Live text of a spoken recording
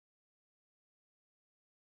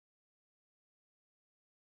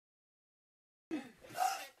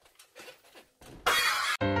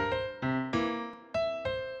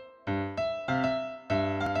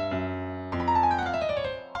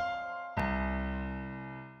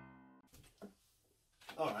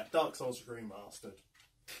Dark Souls Remastered.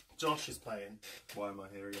 Josh is playing. Why am I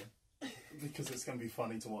here again? Because it's going to be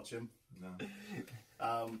funny to watch him.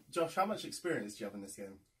 No. Josh, how much experience do you have in this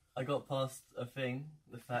game? I got past a thing,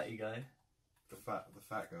 the fatty guy. The fat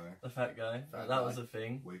guy. The fat guy. Fat that guy. was a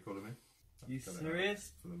thing. What are you calling me? You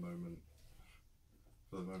serious? For the moment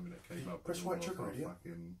it came up. Press right trigger, idiot.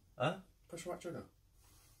 Huh? Press right trigger.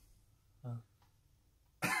 Oh.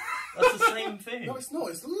 That's the same thing. No, it's not.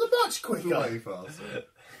 It's much quicker. Way faster.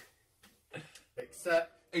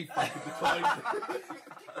 Except... He fucking declined.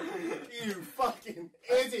 You fucking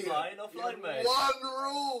idiot. Offline mode. One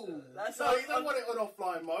rule. That's no, you don't want it on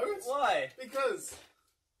offline mode. Why? Because...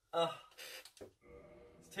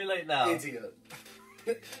 it's too late now. Idiot.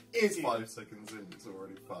 Idiot. 5 seconds in, it's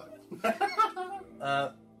already fucked.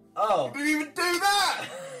 Oh. You didn't even do that!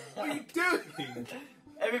 What are you doing?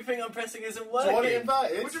 Everything I'm pressing isn't Do you want it working.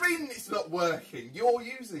 inverted? What do you mean it's not working? You're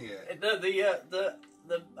using it. The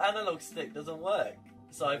analog stick doesn't work.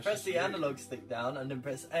 So I That's press just the you. analog stick down and then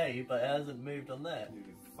press A, but it hasn't moved on there. You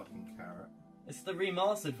fucking carrot. It's the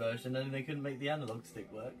remastered version and they couldn't make the analog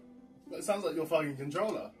stick work. It sounds like your fucking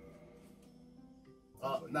controller.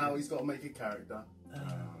 Sounds like Now you. he's got to make a character. Oh,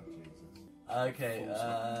 Jesus. Okay,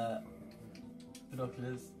 False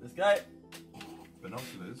binoculars. Let's go.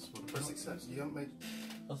 Binoculars? What are Press binoculars? accept. You haven't made...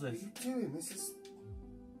 What's What are this? you doing? This is...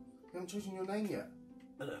 You haven't chosen your name yet.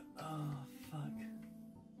 Oh, fuck.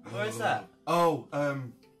 Where is that? Oh,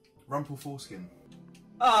 Rumple Foreskin.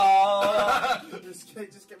 Oh! just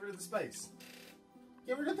get rid of the space.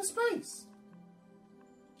 Get rid of the space.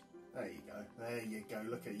 There you go. There you go.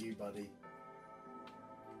 Look at you, buddy.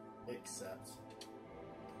 Accept.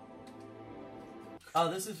 Oh,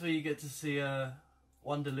 this is where you get to see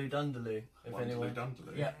Wonderloo Dundaloo, if anyone.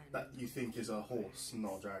 Dundaloo. Yeah. That you think is a horse,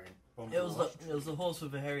 not a dragon. It was a horse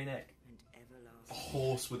with a hairy neck. A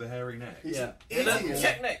horse with a hairy neck. He's Yeah. an idiot.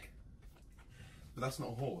 Check neck. But that's not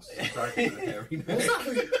a horse. It's a dragon with a hairy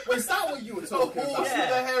neck. Was that what you were A talking horse about? Yeah. with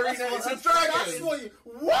a hairy That's neck. what- It's a that's- dragon. That's what you...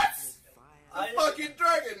 What? A fucking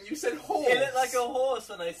dragon. You said horse. It looked like a horse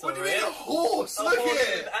when I saw What do it. you mean a horse? A Look horse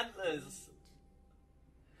at with it. antlers.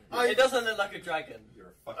 I- It doesn't look like a dragon.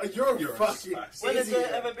 You're You're a fucking... spaz. When has there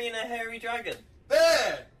Idiot. ever been a hairy dragon?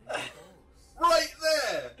 There. Right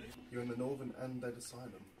there. You're in the Northern Undead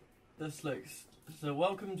Asylum. This looks... So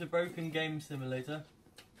welcome to Broken Game Simulator.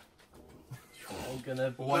 I'm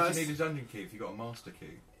gonna... Well, why do you need a dungeon key if you got a master key?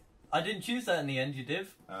 I didn't choose that in the end, you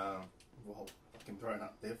div. Well, fucking throwing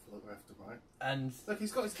up div left and right. And... Look,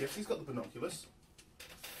 he's got his gifts. He's got the binoculars.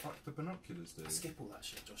 Fuck the binoculars, dude. Skip all that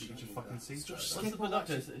shit, Josh. You can just don't need fucking that. see Josh, through it. What's the skip all that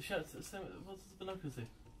binoculars? shit. What's the binoculars do?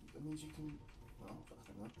 That means you can... Well,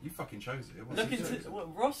 fucking hell. You fucking chose it. What's Look it into... choose? Well,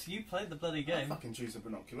 Ross, you played the bloody I game. fucking choose the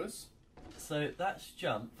binoculars. So that's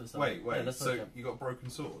jump for some. Wait, Yeah, that's not so jump. you got a broken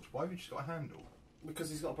sword. Why have you just got a handle? Because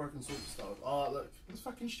he's got a broken sword to start. Oh, look. That's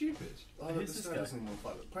fucking stupid. Oh, look, Who's this this guy guy? doesn't even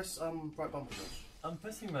fight. Look, press right bumper, Josh. I'm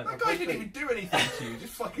pressing right. That guy didn't even do anything to you.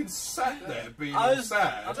 Just fucking sat there being I all was-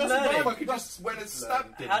 sad. I'm Just learning. fucking just went and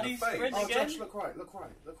stabbed him How in do the you face. sprint Oh, again? Josh, look right, look right,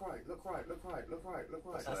 look right, look right, look right, look right, look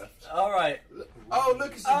right. That's left. Alright. Oh,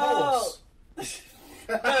 look, it's a Oh! horse.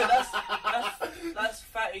 No, that's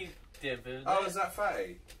fatty div, isn't Oh, it? is that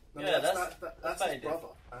Fatty? No, Yeah, that's that's his fine, brother.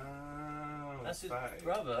 Oh, That's his Fatty.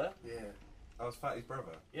 brother. Yeah, Oh, it's Fatty's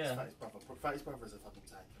brother. Yeah. it's Fatty's brother. Fatty's brother is a fucking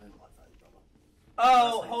tank. I don't like Fatty's brother.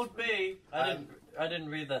 Oh, That's hold B. And- I didn't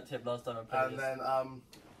read that tip last time I played And this. then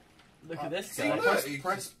Look at this See, guy. look, he's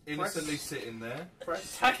press- just innocently sitting there.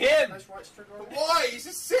 press Attack him! press right trigger. But why? He's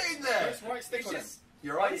just sitting there. Press right stick He's on him. just...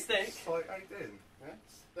 You're Right right. stick. Like, how you doing? Yeah.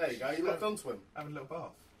 There you go. You locked onto him. Having a little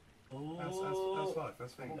bath. How's Oh, life?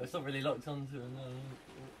 How's things? it's not really locked onto him. No.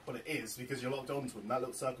 Well, it is because you're locked onto him. That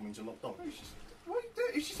little circle means you're locked on. He's just... What are you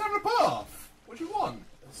doing? He's just having a bath. What do you want?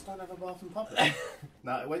 Just don't have a bath in public.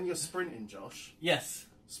 Now, when you're sprinting, Josh, Yes.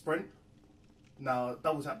 sprint. Now,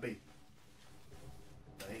 double tap B.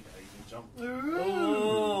 There you go. You can jump.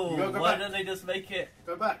 Oh, You gotta go why back. don't they just make it?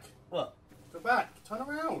 Go back. What? Go back. Turn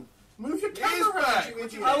around. Move your He camera is around, back. you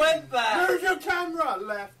idiot. I went back. Move your camera.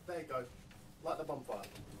 Left. There you go. Like the bonfire.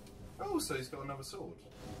 Oh, so he's got another sword.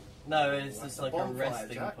 No, it's That's just a like a bonfire,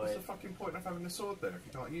 resting Jack. What's point. the fucking point of having a sword there if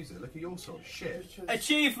you can't use it? Look at your sword. Shit.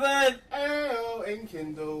 Achievement! Ayo,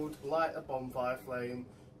 enkindled, light a bonfire flame.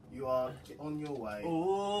 You are on your way.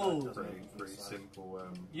 Ooh. That doesn't open from Pretty the side. simple.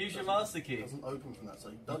 Use your master key. It doesn't open from that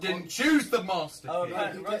side. You didn't choose the master Oh, key. okay.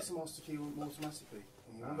 No, you Right. get the master key automatically.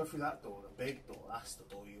 And you want to go through that door, the big door. That's the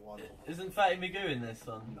door you want. Isn't Fatty Magoo in this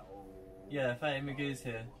one? No. Yeah, Fatty Magoo's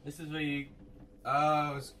here. This is where you.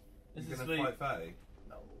 Oh, is This you is gonna where you, fight Fatty?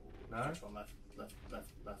 No. No? Touch one left, left, left,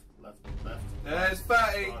 left, left, left. There's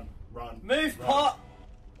Fatty. Run, run. Move, run. pot!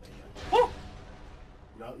 There you Woo!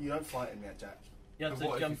 go. You don't fight him yet, Jack. You have Then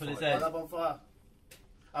what to if jump you on his fight Light head. up on fire.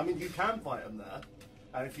 I mean, you can fight him there,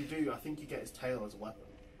 and if you do, I think you get his tail as a weapon.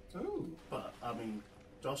 Ooh. But I mean,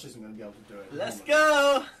 Josh isn't going to be able to do it. Let's normally.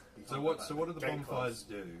 go! He So can't what? do So that. what do the Game bonfires cross.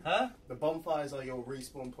 do? Huh? The bonfires are your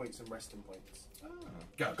respawn points and resting points. Ah,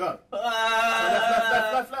 go. Go.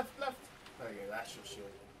 Ah! Left. There you go. That's your shield.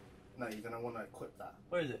 No, you're going to want to equip that.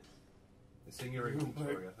 Where is it? It's in your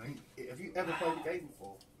inventory, I think. Have you ever played the game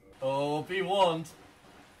before? Oh, be warned.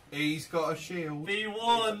 He's got a shield. Be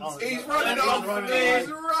warned. Oh, He's He's running running off. off. He's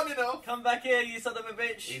running off. Come back here, you son of a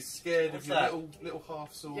bitch. He's scared What's of your that? little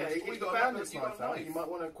half sword. Yeah, you We got a knife, bandit's you got knife a out. You might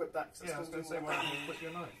want to equip that. 'cause Yeah, I was going to say, why don't you put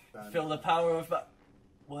your knife? Bandit. Feel the power of that.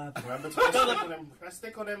 What happened? Remember to press stick on him. Press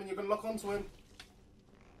stick on him and you're going to lock onto him.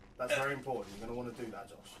 That's very important. You're going to want to do that,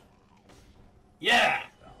 Josh. Yeah!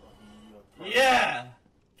 You're Yeah!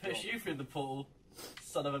 Push you through the portal,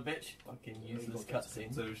 son of a bitch. Fucking useless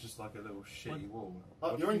cutscene. So it's just like a little shitty wall. Oh,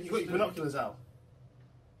 What you've did got you your just do? binoculars out.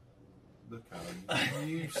 Look at him.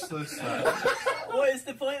 Useless. man. What is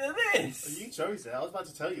the point of this? You chose it. I was about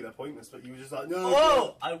to tell you they're pointless, but you were just like, no.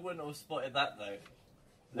 Oh! I wouldn't have spotted that though.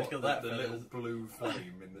 Look What, at that, the little fellas. blue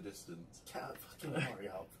flame in the distance. Can't fucking hurry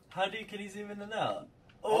up. Can he zoom in and out?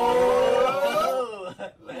 Oh!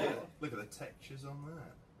 Look at the textures on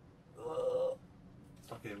that. Oh. It's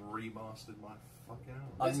fucking remastered my fucking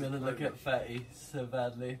arm. I'm gonna look at Fatty so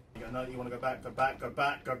badly. You go, no, you want to go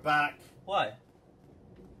back. Why?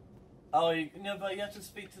 Oh, no, but you have to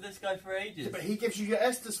speak to this guy for ages. Yeah, but he gives you your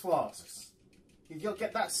Estus flasks. You got to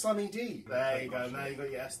get that Sunny D. There you go. Now you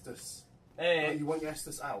got your Estus. Oh, Hey, you want your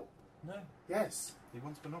Estus out? no. Yes. He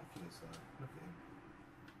wants binoculars though. Look at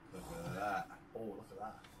him. Look at that. Oh, look at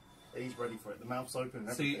that. He's ready for it. The mouth's open.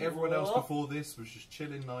 And See, everything. everyone else What? before this was just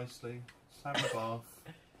chilling nicely, just having a bath.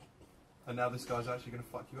 And now this guy's actually going to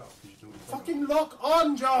fuck you up because you're doing Fucking lock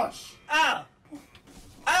on, Josh! Ow!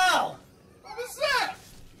 Ow! What was that?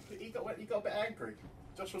 He got a bit angry.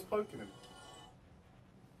 Josh was poking him.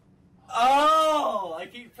 Oh! I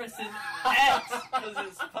keep pressing X because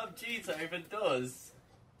it's PUBG to open doors.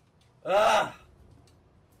 Ah!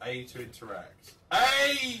 A to interact. A!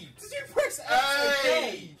 Did you press X A!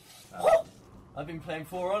 again? I've been playing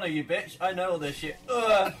For Honor, you bitch. I know all this shit.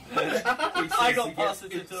 I got past the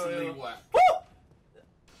tutorial. Woo!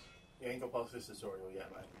 You ain't got past this tutorial yet,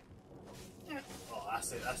 mate. Oh,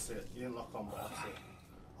 that's it. You didn't lock on, but that's it.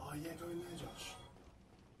 Oh, yeah, go in there, Josh.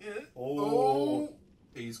 Yeah. Oh.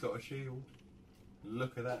 He's got a shield.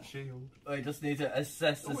 Look at that shield. I just need to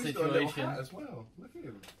assess the Oh, he's got a little situation. hat as well. Look at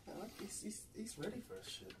him. He's ready for this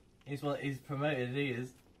shit. He's promoted, he is.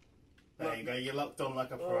 There you go, you're locked on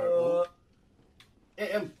like a pro.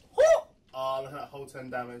 Hit him! Oh, look at that whole 10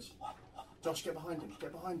 damage. Josh, get behind him.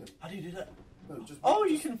 Get behind him. How do you do that? No, just. Oh,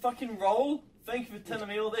 you can fucking roll? Thank you for telling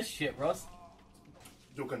me all this shit, Ross.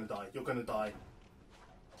 You're gonna die. You're gonna die.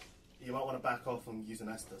 You might want to back off and use an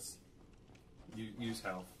Estus. You use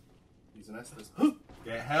health. Use an Estus.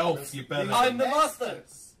 Get health, you better. I'm the master.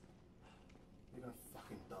 Estus. You're gonna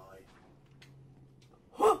fucking die.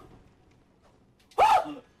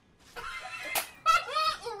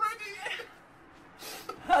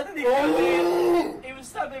 How did he kill me? He was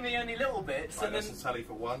stabbing me only little bits, Right, and then that's a tally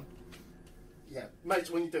for one. Yeah, mate,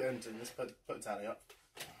 when you do anything, just put a tally up.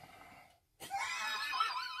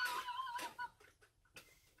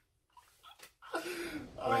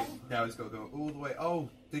 Wait, now he's got to go all the way. Oh,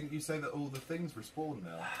 didn't you say that all the things respawn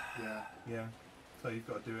now? Yeah. Yeah. So you've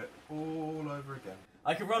got to do it all over again.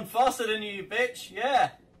 I can run faster than you, bitch.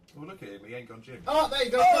 Yeah. Well, look at him. He ain't gone gym. Oh, there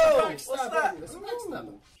you go. Oh, Backstab what's him. that? It's a backstab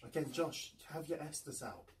him. Again, Josh, have your Estus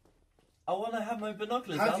out. I want to have my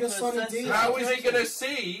binoculars Have out your to Sunny assess D. the How is he situation. going to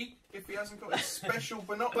see if he hasn't got his special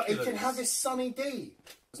But binoculars? he can have his Sunny D.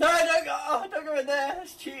 No, don't go in there.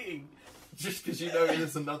 That's cheating. Just because you know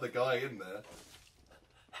there's another guy in there.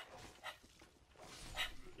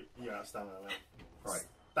 You're out of stamina, mate. Right.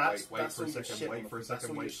 That's, wait that's for a all your second. shit Wait on for a the- that's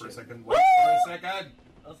second. all Wait your for a shit. second. Wait for a second.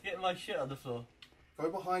 I was getting my shit on the floor. Go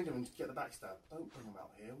behind him and get the backstab. Don't bring him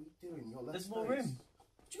out here. What are you doing? You're less There's more space. room.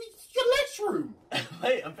 What do you mean? Your less room.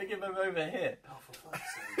 Wait, I'm picking him over here. Oh, for fuck's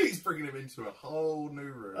sake. He's bringing him into a whole new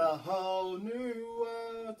room. A whole new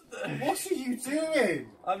world. What are you doing?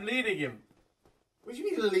 I'm leading him. What do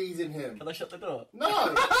you mean leading him? Can I shut the door?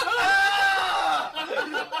 No!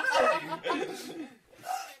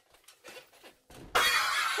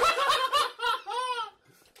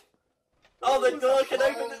 Oh, the door can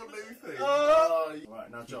open. Whole new thing. Oh.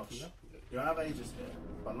 Right, now Josh, you don't have ages here,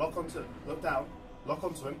 but look down, lock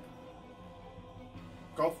onto him.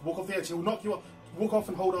 Go off, walk off the edge, he'll knock you off. Walk off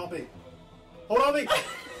and hold RB. Hold RB!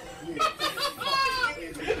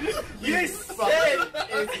 You said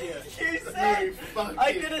idiot. You said You fucking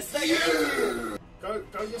I'm gonna say it. Go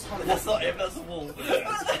just hunt. That's not him. That's a wall.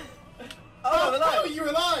 Oh, I'm alive. oh, you're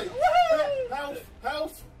alive! Woo! Health!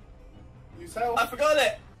 Health! Use health. I forgot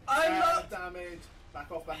it. I'm not. Damage.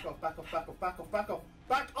 Back off, back off, back off, back off, back off, back off.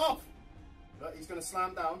 Back off! Look, he's gonna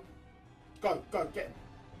slam down. Go, go, get him.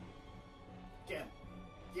 Get him.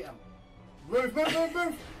 Get him. Move, move, move,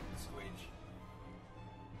 move! Squeege.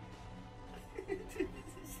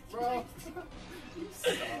 Bro. You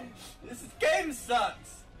suck. This game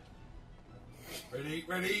sucks. Ready,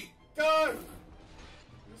 ready. Go!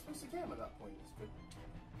 You're supposed to get him at that point. It's good.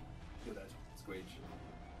 You're dead.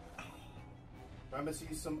 Squeege. Remember to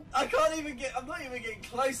use some. I can't even get. I'm not even getting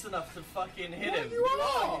close enough to fucking hit him. You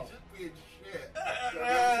are! You're just being shit.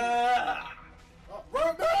 Oh,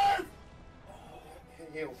 run, move!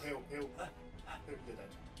 Heal, heal, heal. You're dead. You're dead.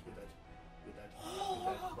 You're dead. You're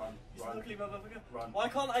dead. Run, You run. ugly motherfucker. Run. Why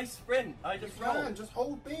can't I sprint? I just You roll. can, just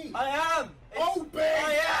hold B. I am. Hold B!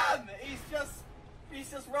 I am. He's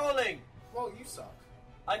just rolling. Well, you suck.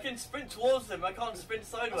 I can sprint towards him. I can't sprint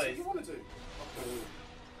That's what sideways. you want to do.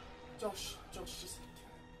 Josh, just.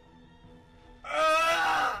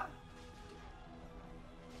 Ah!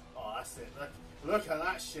 Oh, that's it. Look at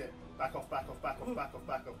that shit. Back off, back off, back off, back off,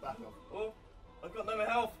 back off, back off. Oh, I've got no more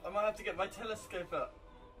health. I might have to get my telescope out.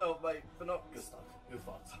 Oh, wait, but not. You're stuck. You're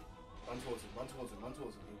fucked. Run towards him, run towards him, run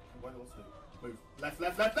towards him. What wants to do? Move. Left,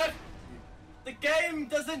 left, left, left! The game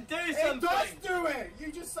doesn't do It something. does do it!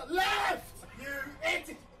 You just left! You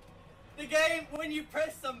idiot! The game, when you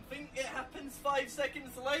press something, it happens 5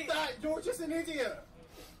 seconds later. You're just an idiot!